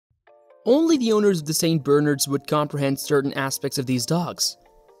Only the owners of the St. Bernards would comprehend certain aspects of these dogs.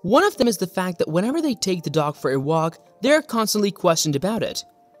 One of them is the fact that whenever they take the dog for a walk, they are constantly questioned about it.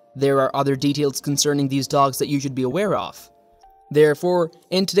 There are other details concerning these dogs that you should be aware of. Therefore,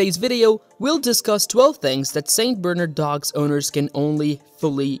 in today's video, we'll discuss 12 things that St. Bernard dogs owners can only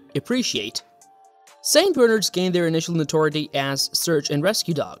fully appreciate. St. Bernards gained their initial notoriety as search and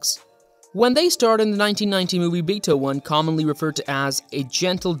rescue dogs. When they starred in the 1990 movie Beethoven, commonly referred to as a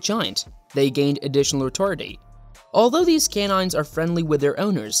gentle giant, they gained additional notoriety. Although these canines are friendly with their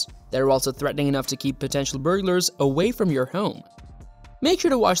owners, they're also threatening enough to keep potential burglars away from your home. Make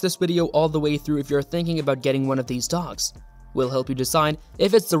sure to watch this video all the way through if you're thinking about getting one of these dogs. We'll help you decide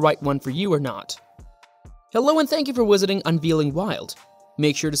if it's the right one for you or not. Hello and thank you for visiting Unveiling Wild.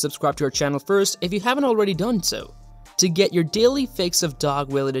 Make sure to subscribe to our channel first if you haven't already done so, to get your daily fix of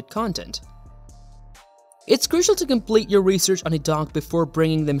dog-related content. It's crucial to complete your research on a dog before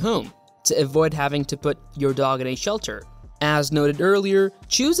bringing them home, to avoid having to put your dog in a shelter. As noted earlier,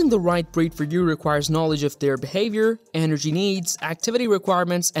 choosing the right breed for you requires knowledge of their behavior, energy needs, activity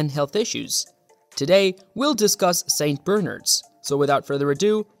requirements, and health issues. Today, we'll discuss St. Bernards, so without further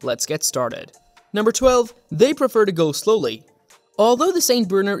ado, let's get started. Number 12. They prefer to go slowly. Although the St.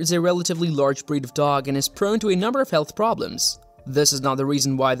 Bernard is a relatively large breed of dog and is prone to a number of health problems, this is not the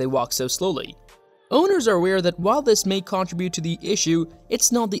reason why they walk so slowly. Owners are aware that while this may contribute to the issue,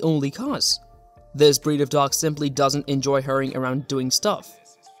 it's not the only cause. This breed of dog simply doesn't enjoy hurrying around doing stuff.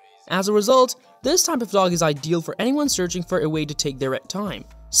 As a result, this type of dog is ideal for anyone searching for a way to take their time,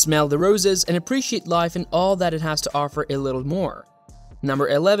 smell the roses, and appreciate life and all that it has to offer a little more. Number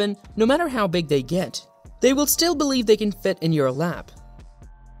 11. No matter how big they get, they will still believe they can fit in your lap.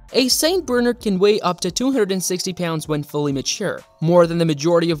 A St. Bernard can weigh up to 260 pounds when fully mature, more than the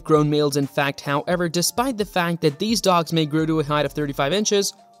majority of grown males in fact. However, despite the fact that these dogs may grow to a height of 35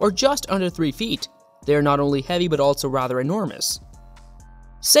 inches or just under 3 feet, they are not only heavy but also rather enormous.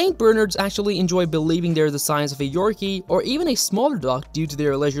 St. Bernards actually enjoy believing they're the size of a Yorkie or even a smaller dog due to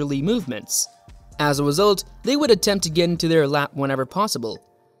their leisurely movements. As a result, they would attempt to get into their lap whenever possible.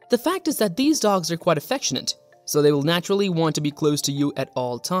 The fact is that these dogs are quite affectionate, so they will naturally want to be close to you at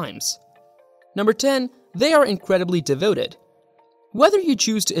all times. Number 10. They are incredibly devoted. Whether you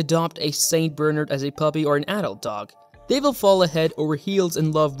choose to adopt a St. Bernard as a puppy or an adult dog, they will fall head over heels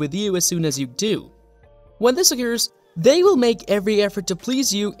in love with you as soon as you do. When this occurs, they will make every effort to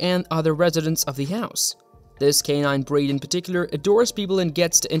please you and other residents of the house. This canine breed in particular adores people and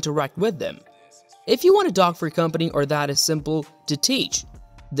gets to interact with them. If you want a dog for company or that is simple to teach,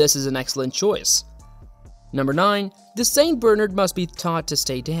 this is an excellent choice. Number 9. The St. Bernard must be taught to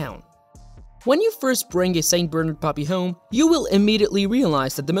stay down. When you first bring a St. Bernard puppy home, you will immediately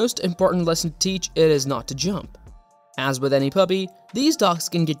realize that the most important lesson to teach it is not to jump. As with any puppy, these dogs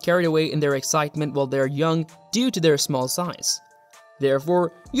can get carried away in their excitement while they're young due to their small size.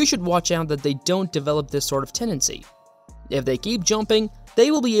 Therefore, you should watch out that they don't develop this sort of tendency. If they keep jumping,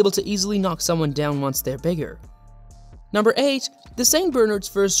 they will be able to easily knock someone down once they're bigger. Number 8. The St. Bernard's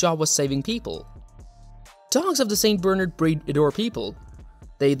first job was saving people. Dogs of the St. Bernard breed adore people.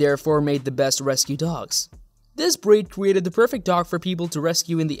 They therefore made the best rescue dogs. This breed created the perfect dog for people to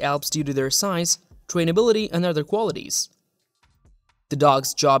rescue in the Alps due to their size, trainability, and other qualities. The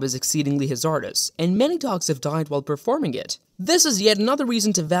dog's job is exceedingly hazardous, and many dogs have died while performing it. This is yet another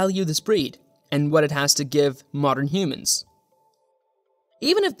reason to value this breed, and what it has to give modern humans.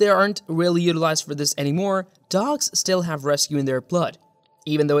 Even if they aren't really utilized for this anymore, dogs still have rescue in their blood,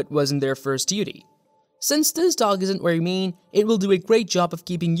 even though it wasn't their first duty. Since this dog isn't very mean, it will do a great job of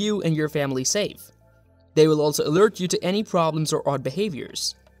keeping you and your family safe. They will also alert you to any problems or odd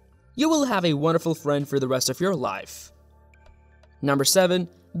behaviors. You will have a wonderful friend for the rest of your life. Number 7.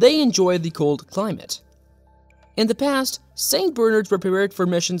 They enjoy the cold climate. In the past, St. Bernards were prepared for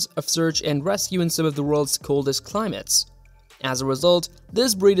missions of search and rescue in some of the world's coldest climates. As a result,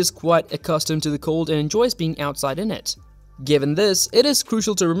 this breed is quite accustomed to the cold and enjoys being outside in it. Given this, it is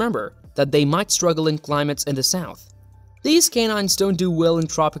crucial to remember that they might struggle in climates in the south. These canines don't do well in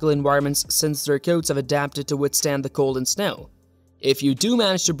tropical environments since their coats have adapted to withstand the cold and snow. If you do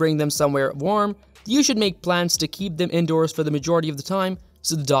manage to bring them somewhere warm, you should make plans to keep them indoors for the majority of the time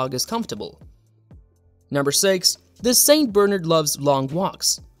so the dog is comfortable. Number 6. The St. Bernard loves long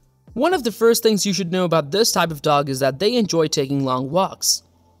walks. One of the first things you should know about this type of dog is that they enjoy taking long walks.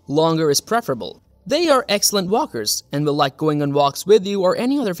 Longer is preferable. They are excellent walkers and will like going on walks with you or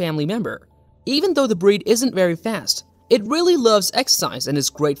any other family member. Even though the breed isn't very fast, it really loves exercise and is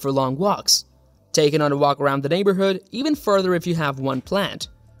great for long walks. Take it on a walk around the neighborhood, even further if you have one planned.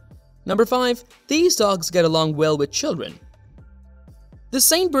 Number 5. These dogs get along well with children. The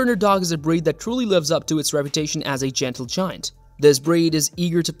Saint Bernard dog is a breed that truly lives up to its reputation as a gentle giant. This breed is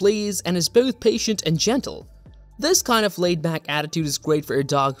eager to please and is both patient and gentle. This kind of laid-back attitude is great for a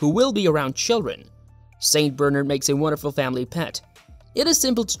dog who will be around children. Saint Bernard makes a wonderful family pet. It is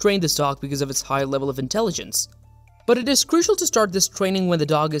simple to train this dog because of its high level of intelligence. But it is crucial to start this training when the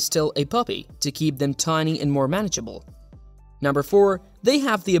dog is still a puppy to keep them tiny and more manageable. Number 4. They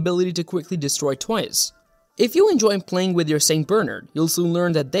have the ability to quickly destroy toys. If you enjoy playing with your Saint Bernard, you'll soon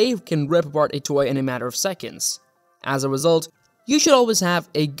learn that they can rip apart a toy in a matter of seconds. As a result, you should always have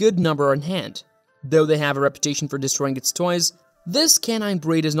a good number on hand. Though they have a reputation for destroying its toys, this canine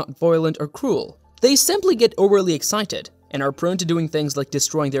breed is not violent or cruel. They simply get overly excited and are prone to doing things like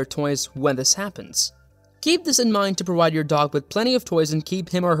destroying their toys when this happens. Keep this in mind to provide your dog with plenty of toys and keep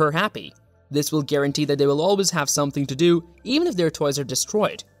him or her happy. This will guarantee that they will always have something to do even if their toys are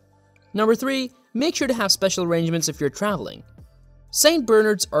destroyed. Number 3. Make sure to have special arrangements if you're traveling. Saint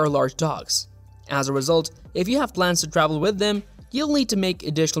Bernards are large dogs. As a result, if you have plans to travel with them, you'll need to make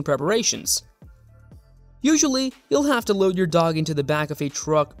additional preparations. Usually, you'll have to load your dog into the back of a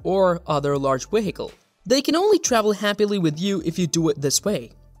truck or other large vehicle. They can only travel happily with you if you do it this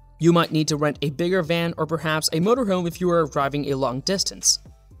way. You might need to rent a bigger van or perhaps a motorhome if you are driving a long distance.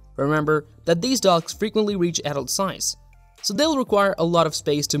 Remember that these dogs frequently reach adult size, so they'll require a lot of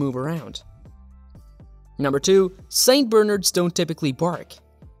space to move around. Number 2. Saint Bernards don't typically bark.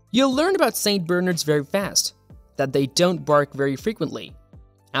 You'll learn about Saint Bernards very fast, that they don't bark very frequently.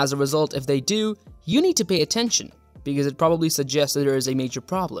 As a result, if they do, you need to pay attention, because it probably suggests that there is a major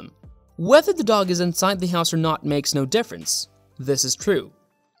problem. Whether the dog is inside the house or not makes no difference. This is true.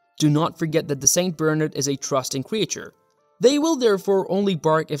 Do not forget that the Saint Bernard is a trusting creature. They will therefore only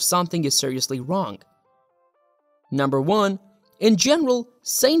bark if something is seriously wrong. Number 1. In general,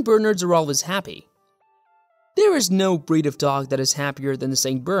 Saint Bernards are always happy. There is no breed of dog that is happier than the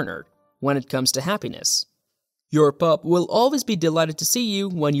Saint Bernard when it comes to happiness. Your pup will always be delighted to see you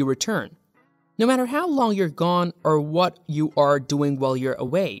when you return, no matter how long you're gone or what you are doing while you're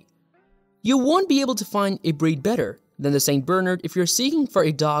away. You won't be able to find a breed better than the Saint Bernard if you're seeking for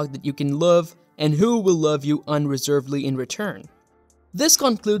a dog that you can love and who will love you unreservedly in return. This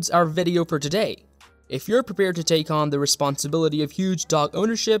concludes our video for today. If you're prepared to take on the responsibility of huge dog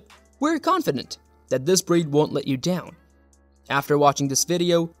ownership, we're confident that this breed won't let you down. After watching this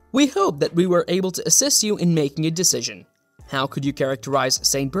video, we hope that we were able to assist you in making a decision. How could you characterize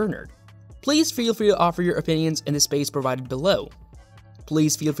Saint Bernard? Please feel free to offer your opinions in the space provided below.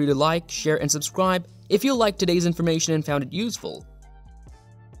 Please feel free to like, share, and subscribe if you liked today's information and found it useful.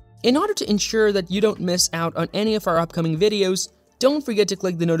 In order to ensure that you don't miss out on any of our upcoming videos, don't forget to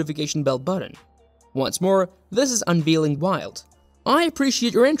click the notification bell button. Once more, this is Unveiling Wild. I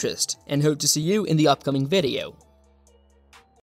appreciate your interest and hope to see you in the upcoming video.